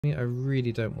I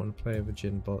really don't want to play with a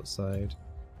Jhin bot side.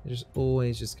 It just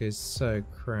always just goes so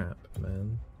crap,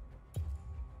 man.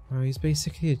 Oh, he's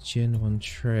basically a Jhin one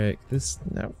trick. This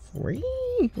no Ree.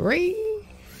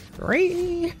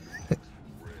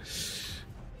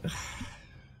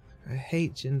 I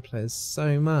hate Jhin players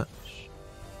so much.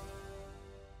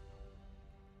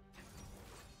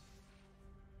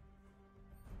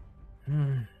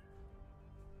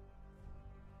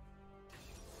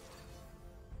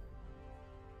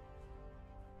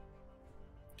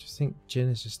 I think Jhin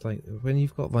is just like, when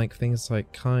you've got like things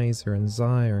like Kaiser and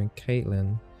Xayah and Caitlyn,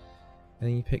 and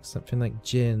then you pick something like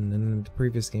Jhin, and in the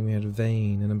previous game we had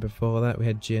Vayne, and then before that we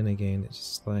had Jhin again. It's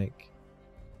just like,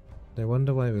 no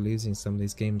wonder why we're losing some of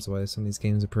these games, why some of these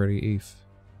games are pretty oof.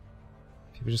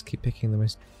 People just keep picking the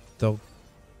most dog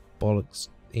bollocks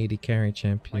AD carry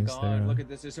champions. My God, look at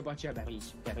this, there's a bunch of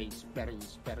berries.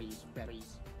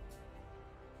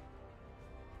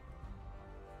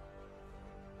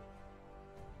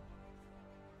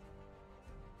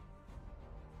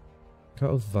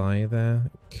 Got a Vi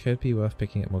there. Could be worth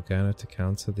picking up Morgana to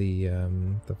counter the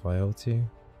Vi ulti.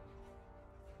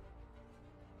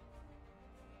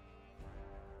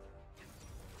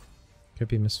 Could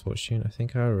be Misfortune. I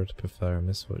think I would prefer a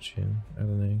Misfortune. I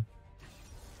don't know.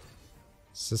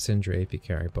 It's a Syndra AP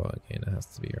carry bot again. It has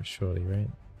to be, surely, right?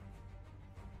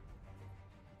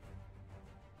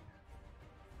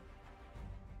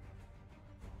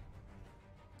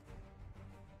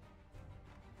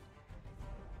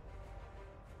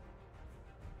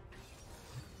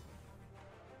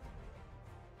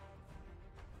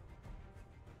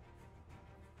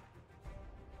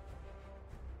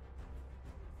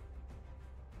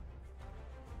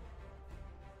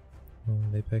 What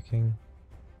are they picking?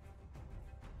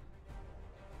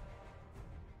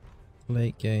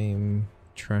 Late game,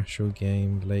 Trashel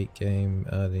game, late game,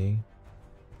 early.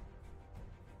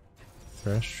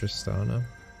 Thresh, Tristana.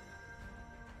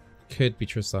 Could be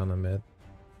Tristana mid.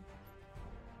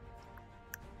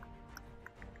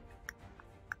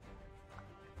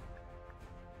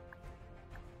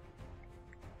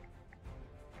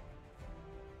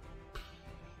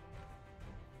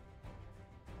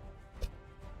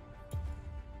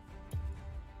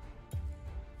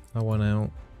 I want out.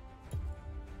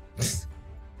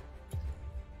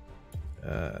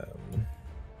 I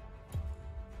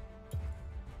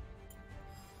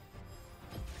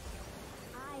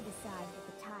decide what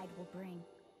the tide will bring.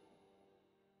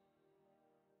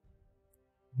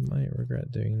 Might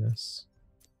regret doing this.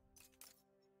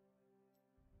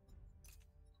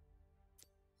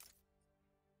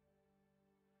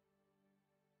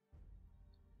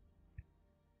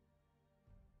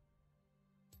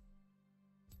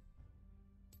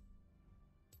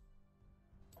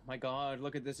 Oh my God,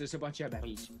 look at this, there's a bunch of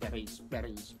berries.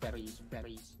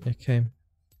 Okay.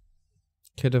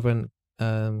 Could have went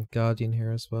Guardian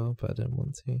here as well, but I didn't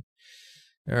want to.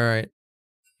 Alright.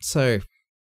 So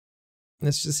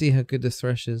let's just see how good this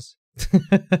Thresh is.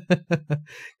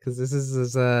 Because this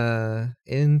is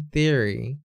in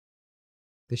theory,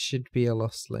 this should be a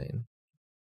lost lane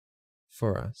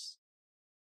for us.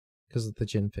 Because of the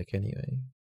Jhin pick anyway.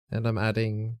 And I'm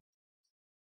adding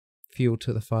fuel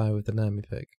to the fire with the Nami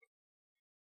pick.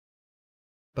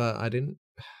 But I didn't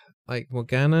like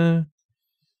Morgana.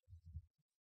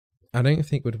 I don't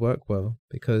think would work well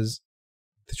because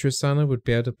the Tristana would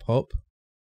be able to pop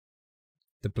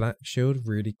the black shield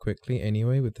really quickly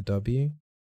anyway with the W.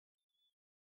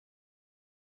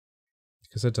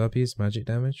 Because her W is magic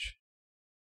damage.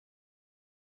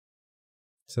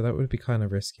 So that would be kind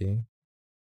of risky.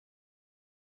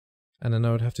 And then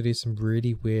I would have to do some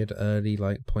really weird early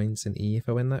like points in E if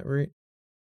I went that route.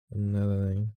 Another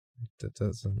thing. That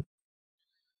doesn't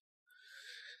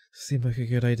seem like a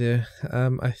good idea.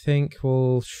 I think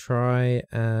we'll try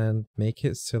and make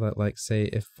it so that, like, say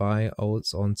if Vi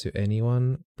ults onto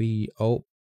anyone, we ult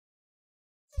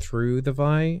through the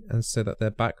Vi, and so that their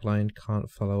backline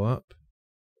can't follow up.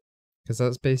 Because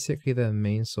that's basically their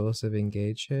main source of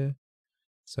engage here.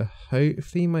 So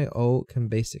hopefully my ult can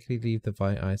basically leave the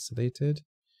Vi isolated.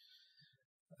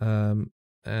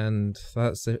 And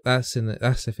that's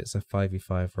if it's a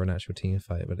 5v5 or an actual team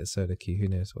fight, but it's solo queue, who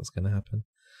knows what's going to happen.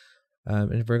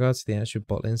 In regards to the actual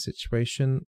bot lane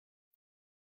situation,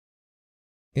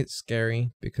 it's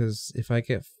scary because if I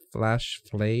get flash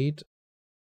flayed,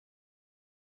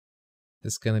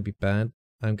 it's going to be bad.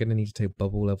 I'm going to need to take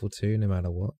bubble level 2 no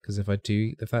matter what, because if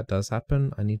that does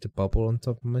happen, I need to bubble on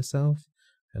top of myself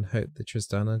and hope that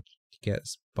Tristana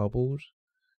gets bubbled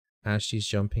as she's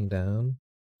jumping down.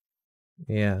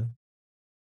 Yeah.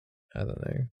 I don't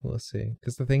know. We'll see.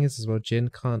 Because the thing is as well, Jin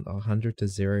can't 100 to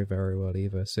 0 very well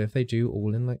either. So if they do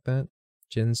all in like that,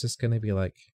 Jin's just going to be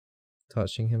like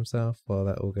touching himself while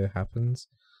that all go happens.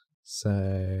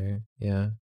 So yeah.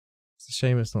 It's a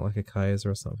shame it's not like a Kaiser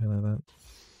or something like that.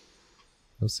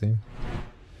 We'll see.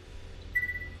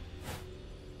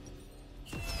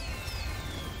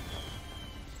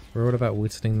 We're all about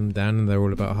whittling them down and they're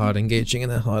all about hard engaging,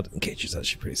 and their hard engage is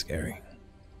actually pretty scary.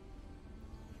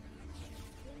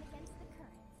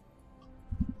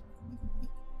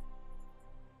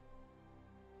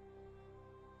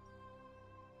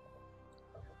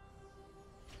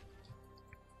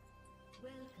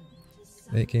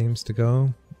 Eight games to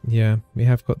go. Yeah, we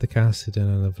have got the Kassadin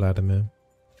and the Vladimir.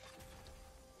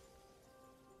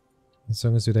 As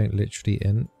long as we don't literally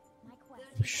int,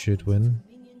 we should win.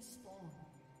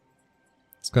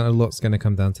 A lot's going to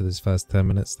come down to this first 10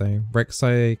 minutes though.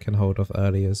 Rek'Sai can hold off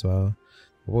early as well.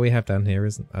 What we have down here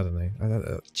isn't, I don't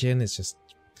know. Jin is just...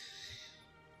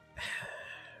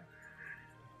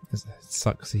 It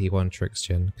sucks that he one tricks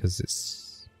Jin because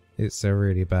it's a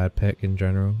really bad pick in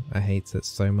general. I hate it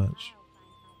so much.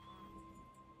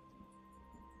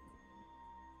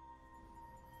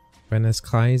 When there's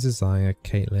Kai, Zaya,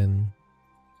 Caitlyn,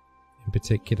 in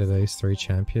particular those three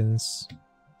champions,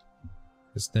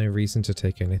 there's no reason to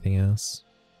take anything else.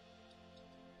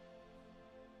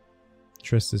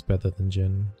 Triss is better than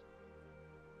Jin.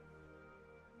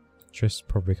 Triss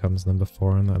probably comes number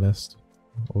 4 on that list.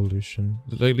 Or Lucian.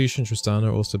 Lucian and Tristana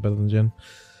are also better than Jin.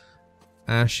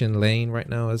 Ashe in lane right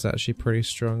now is actually pretty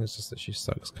strong. It's just that she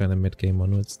sucks kind of mid-game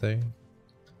onwards though.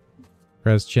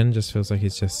 Whereas Jin just feels like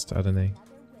he's just, I don't know,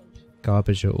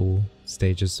 garbage at all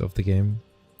stages of the game.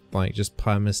 Like just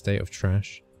perma state of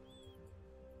trash.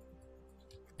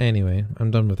 Anyway,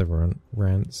 I'm done with the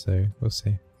rant, so we'll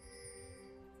see.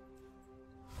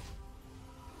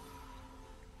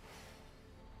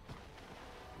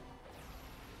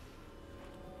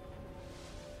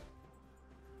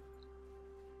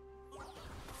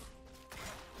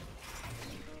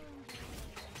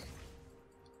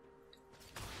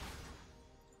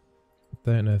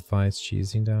 Don't know if Vi's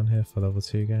cheesing down here for level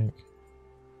 2 gank.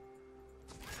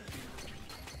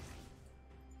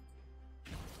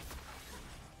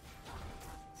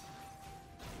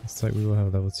 Looks like we will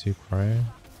have level 2 cryo.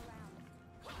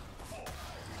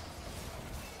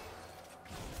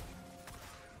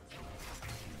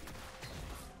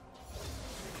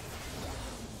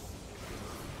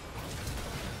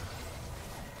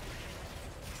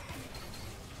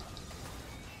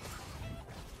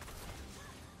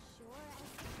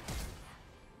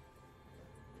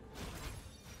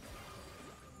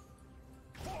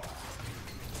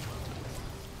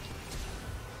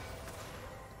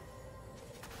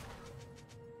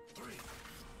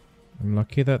 I'm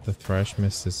lucky that the Thresh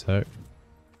missed his hook.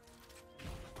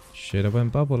 Should have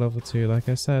went bubble level 2 like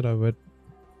I said I would.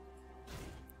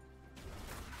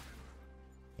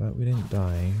 But we didn't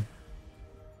die.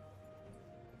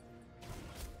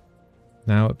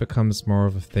 Now it becomes more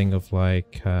of a thing of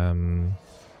like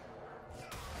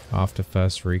after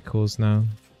first recalls now.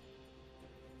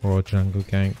 Or jungle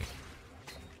gank.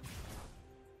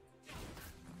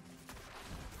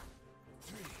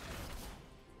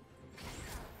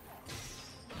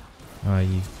 Ah,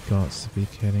 you've got to be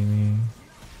kidding me.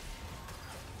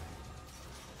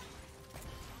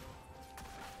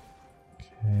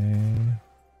 Okay.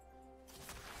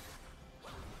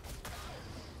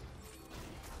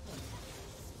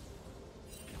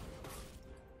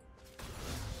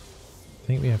 I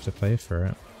think we have to play for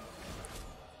it.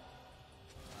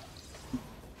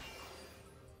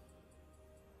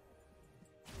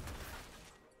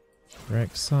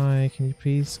 Rek'Sai, can you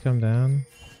please come down?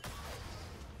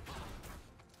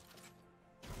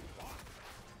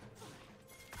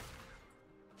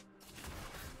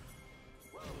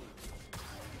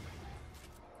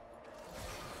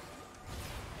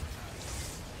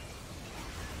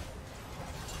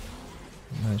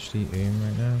 I'm actually EUNE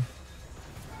right now.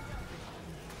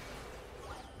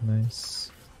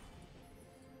 Nice.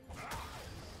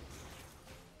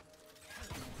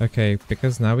 Okay,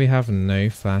 because now we have no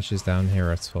flashes down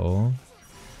here at all,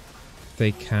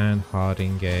 they can hard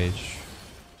engage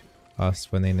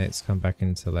us when they next come back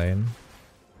into lane.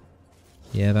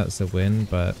 Yeah, that's a win,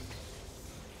 but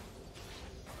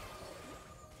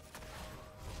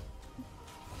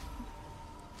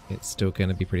it's still going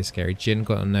to be pretty scary. Jin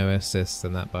got no assist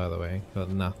in that, by the way. Got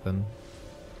nothing.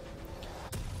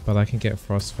 But I can get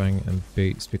Frostfang and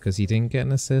Boots because he didn't get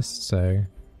an assist, so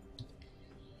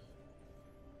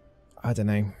I don't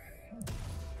know. You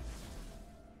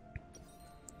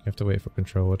have to wait for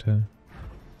control here.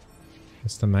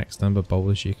 It's the max number of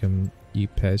bubbles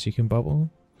pairs you can bubble.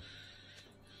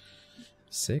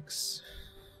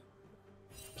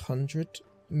 600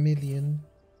 million.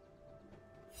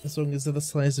 As long as they're the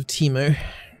size of Teemo. We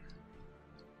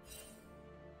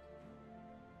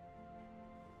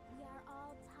are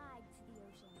all tied to the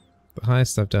ocean. The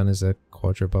highest I've done is a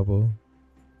quadra bubble.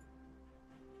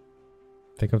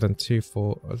 I think I've done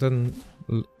I've done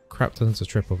crap tons of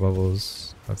triple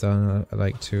bubbles. I've done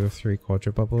like 2 or 3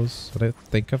 quadra bubbles. I don't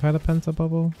think I've had a penta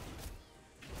bubble.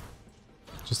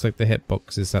 Just like the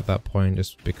hitboxes at that point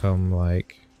just become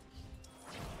like,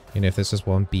 you know, if there's just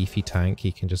one beefy tank,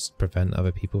 he can just prevent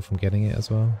other people from getting it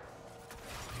as well.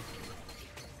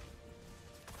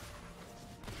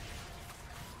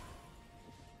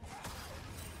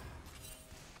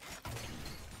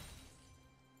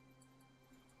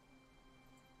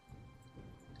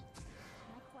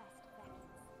 My quest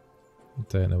beckons.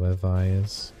 Don't know where Vi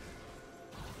is.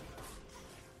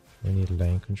 We need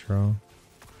lane control.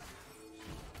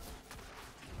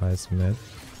 Vi's mid.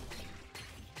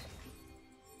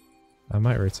 I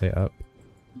might rotate up.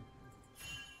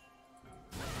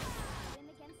 Spin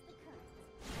against the current.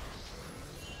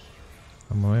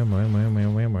 I'm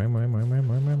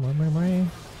away.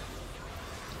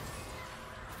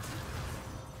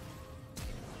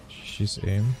 She's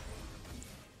aim.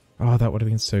 Oh, that would have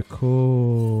been so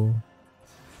cool.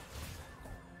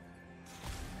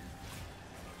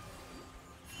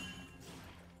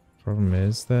 Problem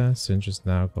is there, Syndra's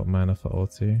now got mana for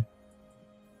ulti.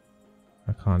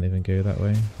 I can't even go that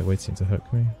way. They're waiting to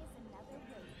hook me.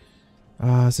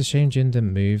 Ah, it's a shame Jin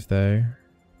didn't move though.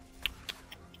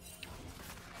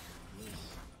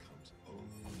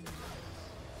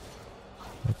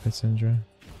 Okay, Syndra.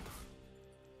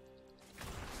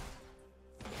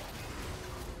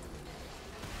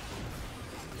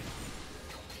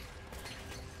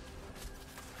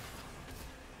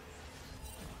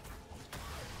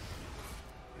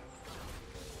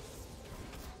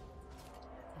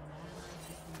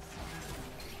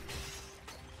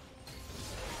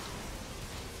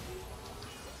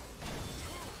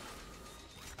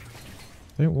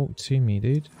 Don't walk to me,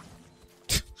 dude.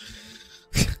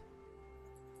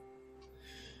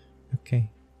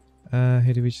 Okay.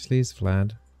 Who do we just lose?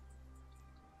 Vlad.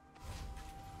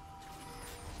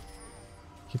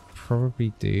 Could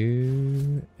probably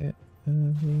do it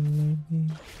early,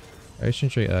 maybe. Ocean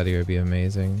Straight early would be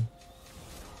amazing.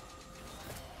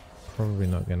 Probably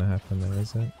not gonna happen though,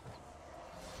 is it?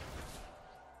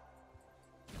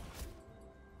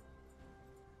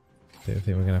 Don't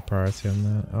think we're gonna have priority on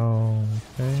that. Oh,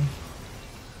 okay.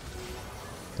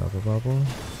 Double bubble.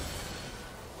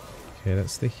 Okay,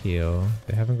 that's the heal.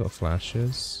 They haven't got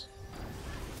flashes.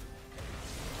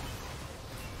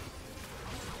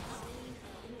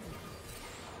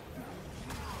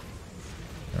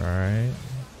 Alright.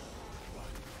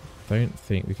 Don't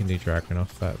think we can do Dragon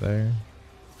off that though.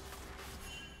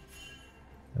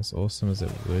 As awesome as it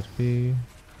would be.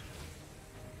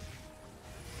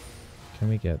 Can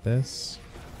we get this?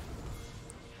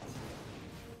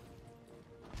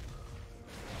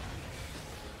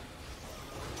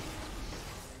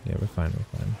 Yeah, we're fine,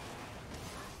 we're fine.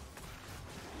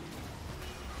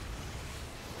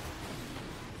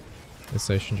 This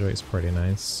Ocean Joy is pretty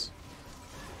nice.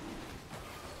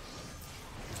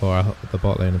 For the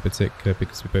bot lane in particular,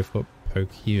 because we both got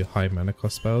pokey high mana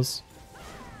cost spells.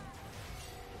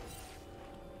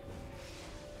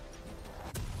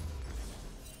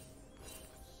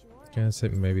 Gonna say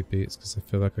maybe boots because I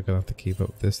feel like I'm gonna have to keep up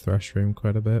with this thrash room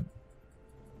quite a bit.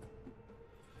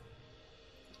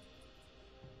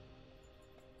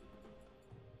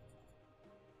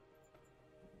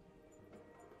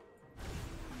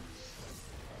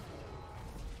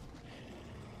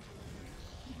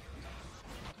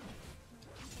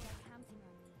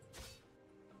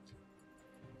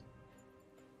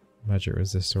 Magic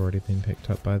resist already been picked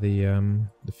up by the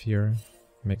Fury.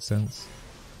 Makes sense.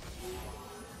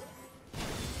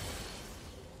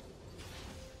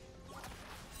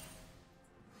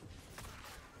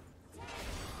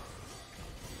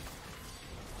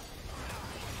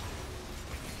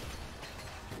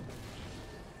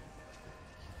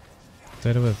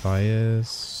 Data with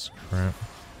Vias. Crap.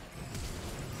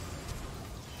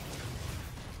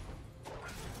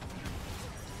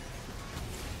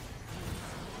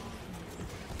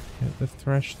 Hit the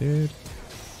thresh, dude.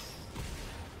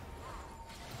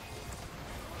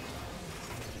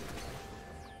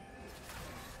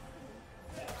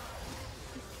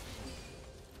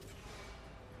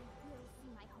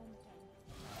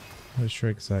 I'm not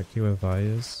sure exactly where Vi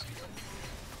is.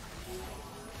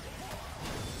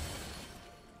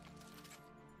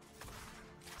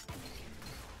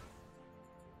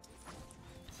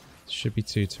 Should be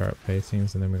 2 turret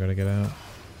placings and then we gotta get out.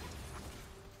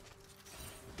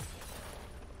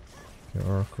 Get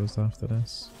oracles after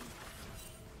this.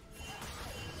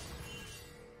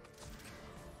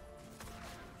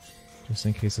 Just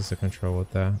in case there's a controller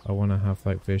there. I wanna have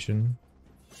like vision.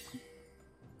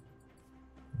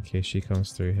 In case she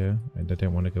comes through here. And I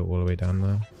don't want to go all the way down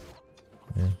there.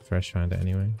 Yeah, Fresh found it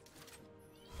anyway.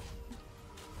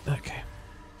 Okay.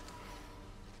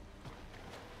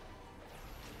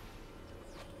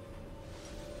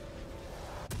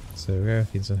 So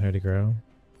everything's on Holy Grail.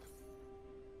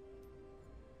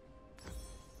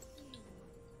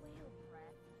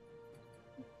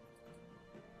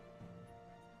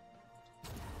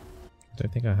 I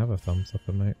don't think I have a thumbs up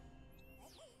emote.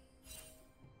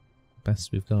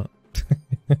 Best we've got.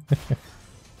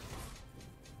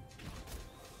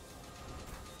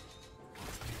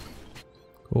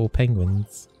 Cool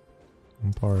penguins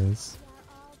and porros.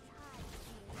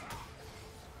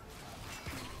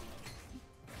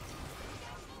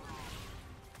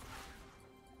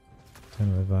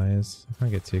 Don't revise. I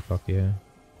can't get too cocky here.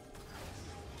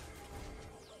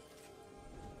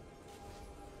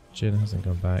 Jin hasn't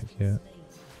gone back yet.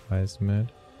 Vi's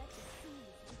mid.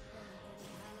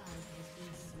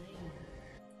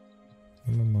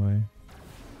 I'm on my way.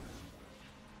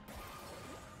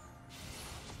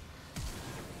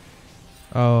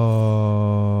 Oh,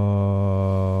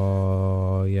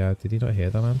 yeah. Did he not hear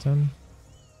the lantern?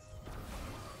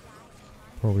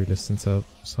 Probably listen to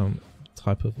some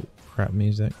type of crap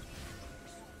music.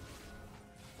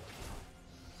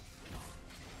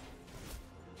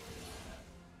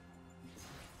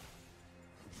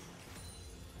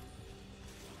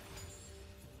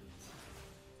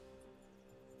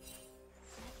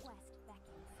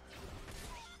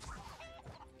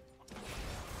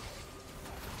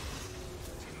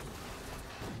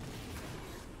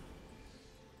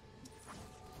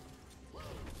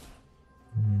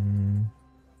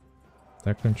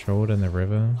 That controlled in the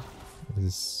river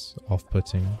is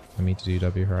off-putting for me to do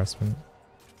W harassment.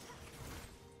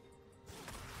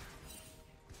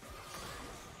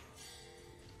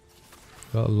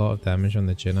 Got a lot of damage on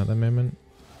the Jin at the moment.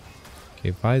 Okay,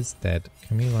 Vi's dead.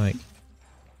 Can we like...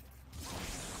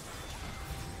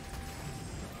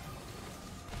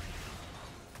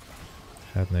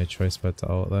 Had no choice but to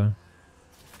ult there.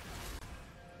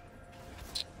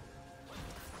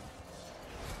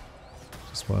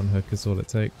 Just one hook is all it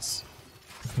takes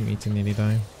for me to nearly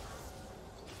die.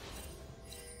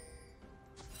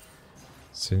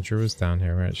 Syndra was down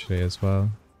here actually as well.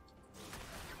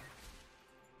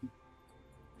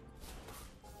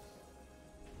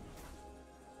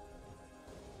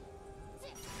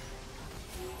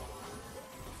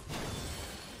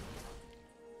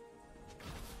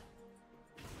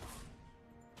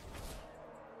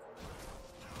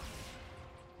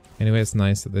 Anyway, it's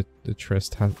nice that the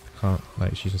Trist can't,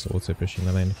 like, she's just auto pushing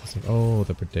the lane. It's like, oh,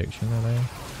 the prediction LA.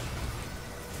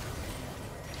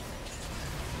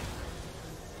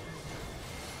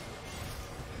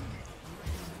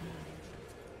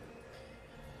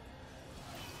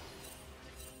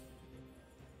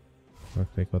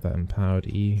 Okay, got that empowered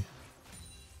E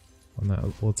on that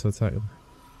auto attack.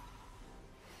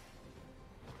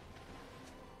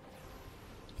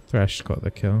 Thresh got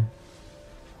the kill.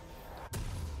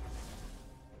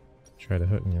 Try to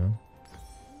hook me, you know.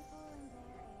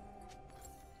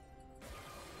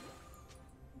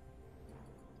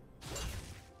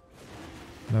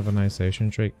 Another nice Ocean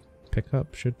Drake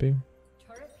pickup should be.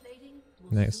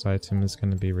 Next item is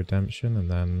going to be Redemption, and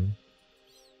then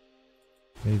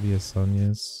maybe a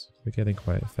Sonya's. We're getting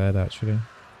quite fed actually.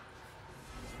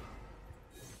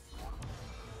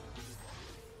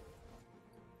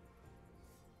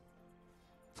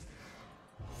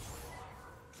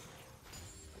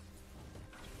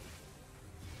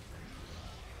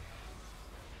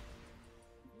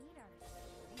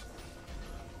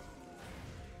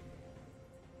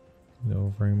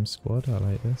 Little room squad, I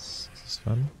like this. This is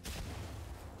fun.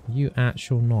 You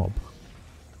actual knob.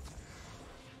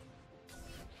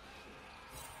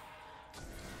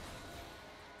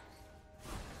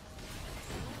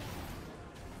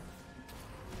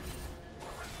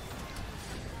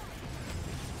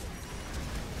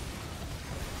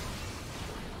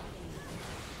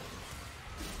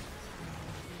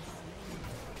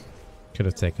 Could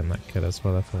have taken that kill as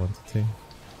well if I wanted to.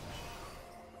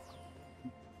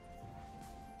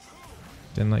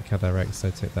 Didn't like how direct I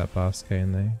took that basket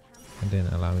in there and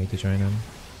didn't allow me to join him.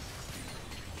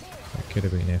 That could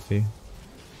have been iffy.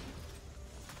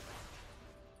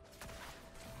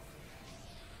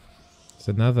 It's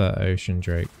another Ocean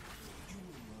Drake.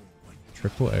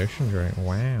 Triple Ocean Drake,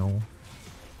 wow.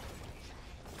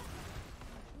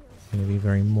 Gonna be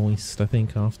very moist, I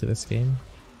think, after this game.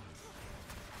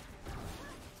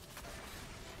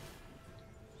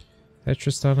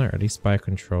 Tristan, or at least buy a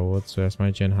control, whereas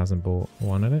my Jin hasn't bought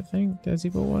one, I don't think. Has he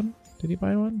bought one? Did he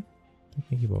buy one? I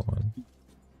think he bought one.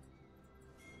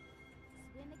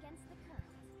 Swim against the current.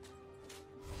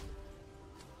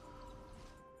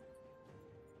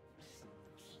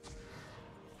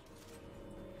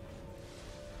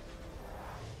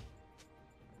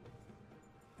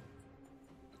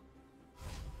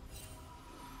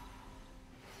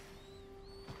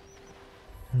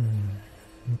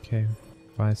 Okay,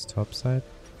 buys top side.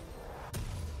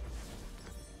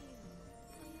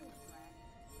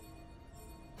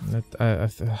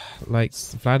 Like,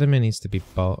 Vladimir needs to be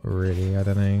bot, really, I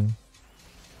don't know.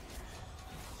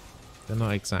 They're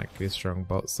not exactly a strong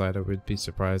bot side. I would be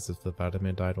surprised if the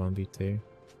Vladimir died 1v2.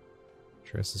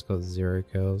 Triss has got 0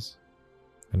 kills.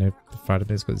 I know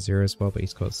Vladimir's got 0 as well, but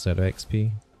he's got solo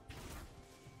XP.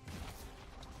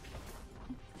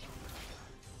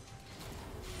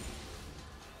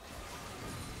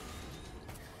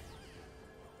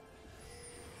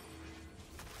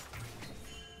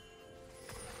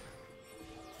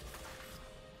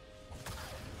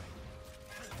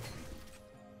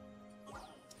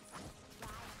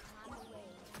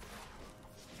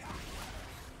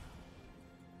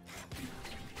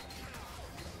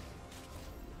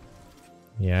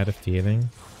 Yeah, I had a feeling.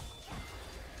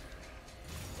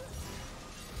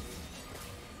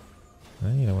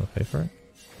 No, you don't want to pay for it.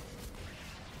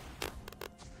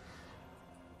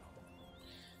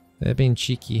 They're being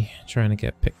cheeky, trying to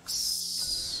get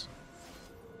picks.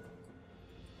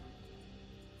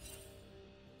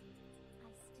 I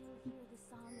still hear the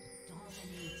song of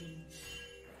dominating.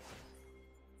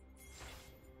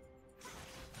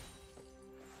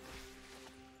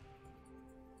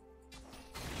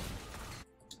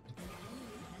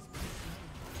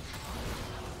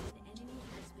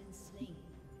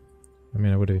 I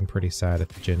mean, I would have been pretty sad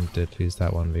if Jin did lose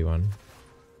that 1v1.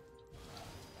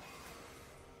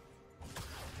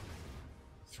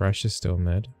 Thresh is still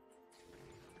mid.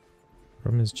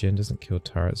 Problem is Jin doesn't kill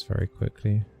turrets very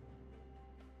quickly.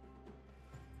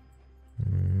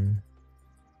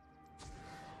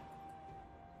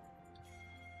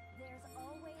 There's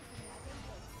always another way.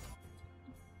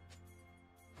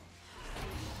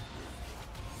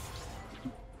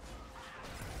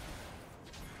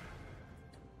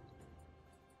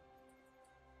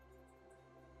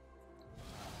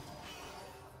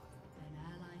 An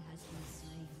ally has been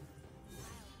slain.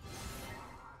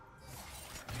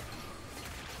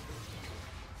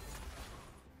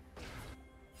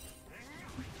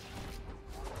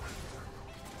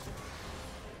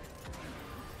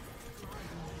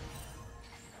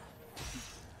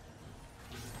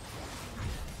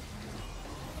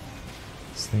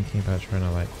 Just thinking about trying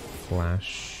to like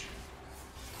flash.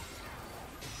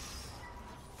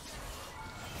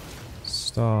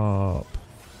 Stop.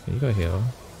 You got heal.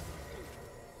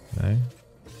 No? I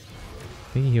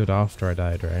think he healed after I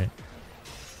died, right?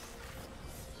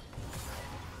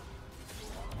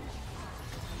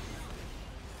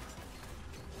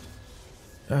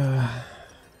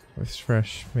 With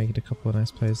Fresh making a couple of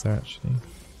nice plays there actually.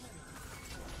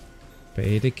 But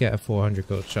he did get a 400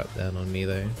 gold shutdown on me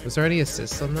though. Was there any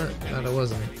assists on that? No, there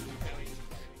wasn't. It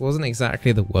wasn't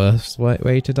exactly the worst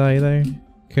way to die though.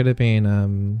 Could have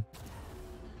been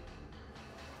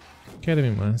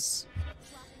worse.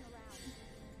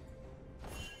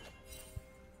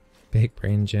 Big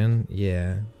brain Jin?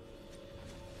 Yeah.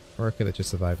 Or I could have just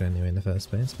survived anyway in the first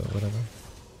place, but whatever.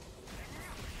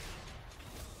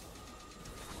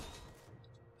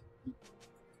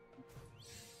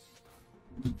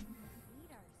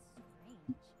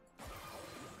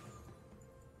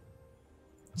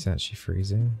 It's actually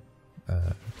freezing.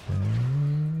 Okay.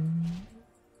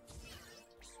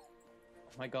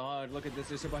 Oh my god, look at this.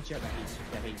 There's a bunch of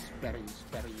berries.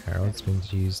 Harold's been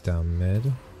used down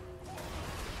mid.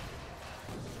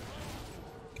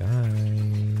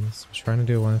 Guys, we're trying to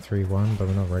do a 1-3-1, but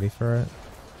we're not ready for it.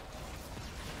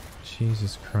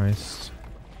 Jesus Christ.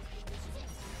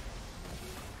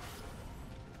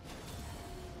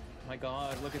 Oh my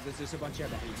god, look at this. There's a bunch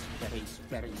of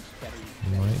berries.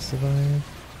 Might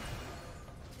survive.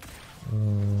 Oh,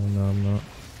 no, I'm not.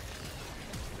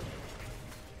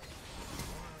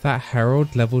 That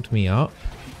Herald leveled me up.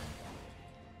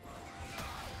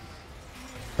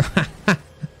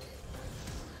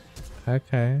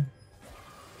 Okay.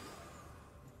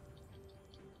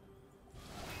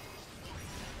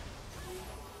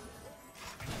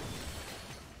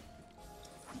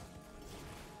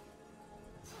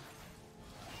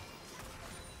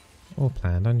 All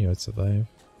planned. I knew I'd survive.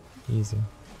 Easy.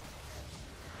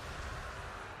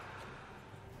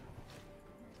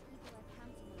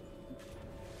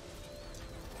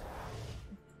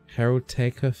 Herald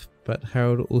taketh, but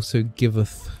Herald also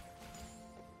giveth.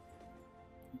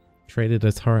 Traded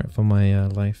a turret for my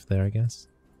life there, I guess.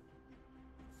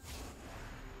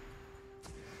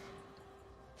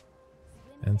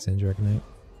 And Dragonite.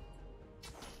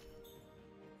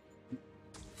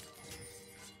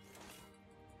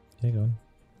 Yeah, go on.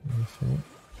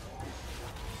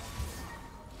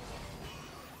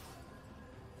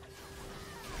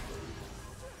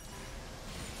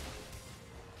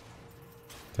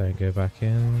 Don't go back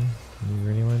in. You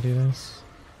really want to do this?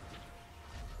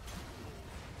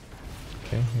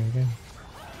 Okay, here we go.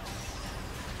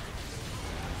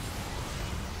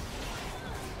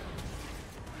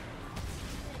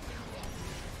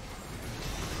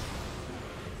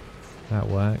 That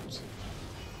worked. Do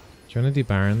you want to do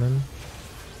Baron then?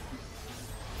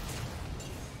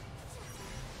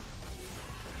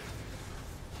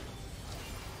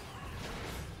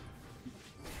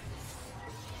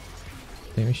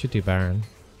 I think we should do Baron.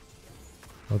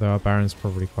 Although our Baron's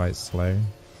probably quite slow.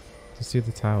 Just do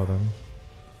the tower then.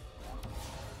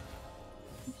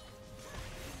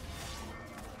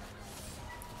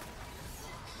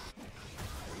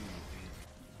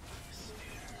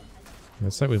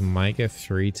 Looks like we might get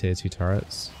 3 tier 2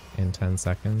 turrets in 10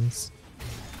 seconds.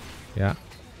 Yeah.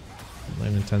 Not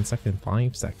even 10 seconds,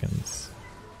 5 seconds.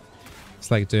 It's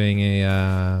like doing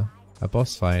a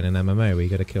boss fight in an MMO where you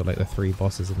gotta kill like the 3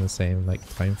 bosses in the same like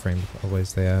time frame,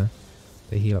 otherwise they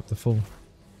heal up to full.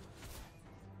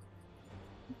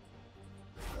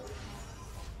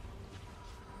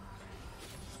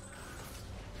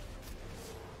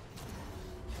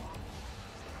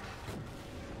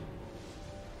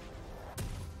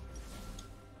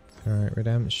 Alright,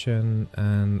 redemption,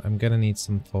 and I'm gonna need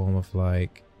some form of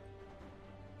like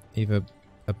either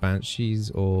a Banshees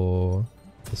or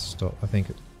the stop. I think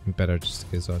it's better just to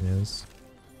go Zonya's.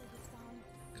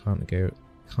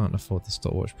 Can't afford the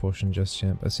stopwatch portion just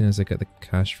yet, but as soon as I get the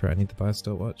cash for it I need to buy a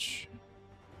stopwatch.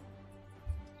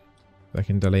 If I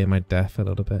can delay my death a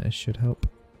little bit, it should help.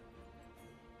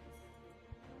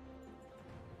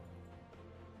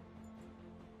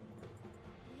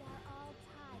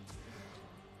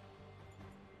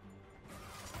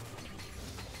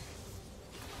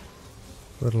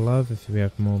 Would love if we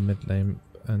have more mid lane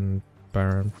and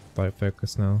Baron like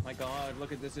focus now. My god,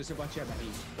 look at this. There's a bunch of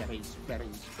berries.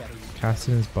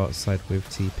 Cassian's bot side with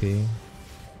TP.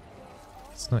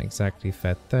 It's not exactly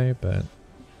fed though, but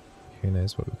who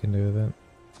knows what we can do with it.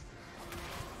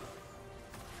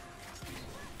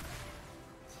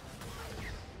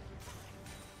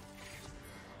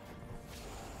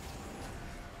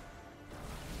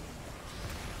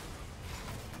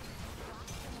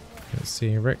 Let's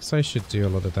see, Rek'Sai should do a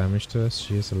lot of damage to us.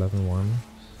 She is 11-1.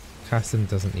 Cassian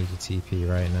doesn't need a TP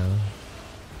right now.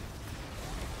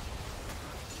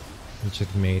 He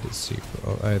just made it super.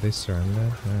 Oh, they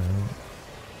surrendered?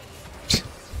 Alright.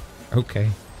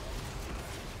 Okay.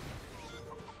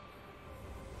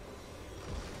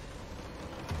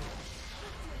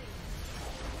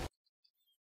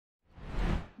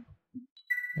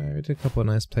 We did a couple of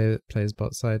nice plays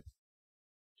bot side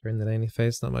during the laning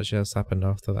phase. Not much else happened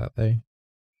after that though.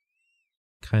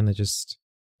 Kinda just...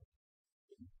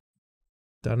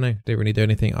 don't know, didn't really do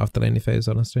anything after laning phase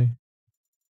honestly.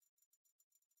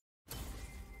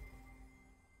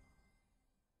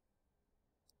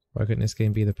 Why couldn't this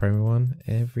game be the promo one?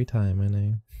 Every time, I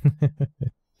know.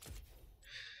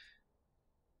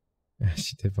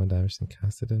 She did more damage than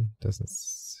Cassidy. Doesn't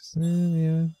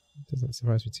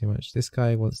surprise me too much. This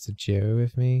guy wants to duo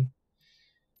with me.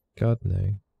 God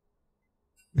no.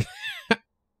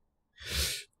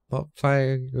 Not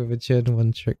playing with a Gen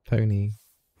 1 trick pony.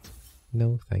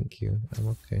 No, thank you. I'm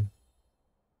okay.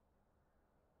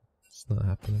 It's not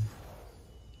happening.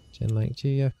 Jen liked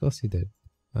you? Yeah, of course he did.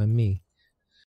 I'm me.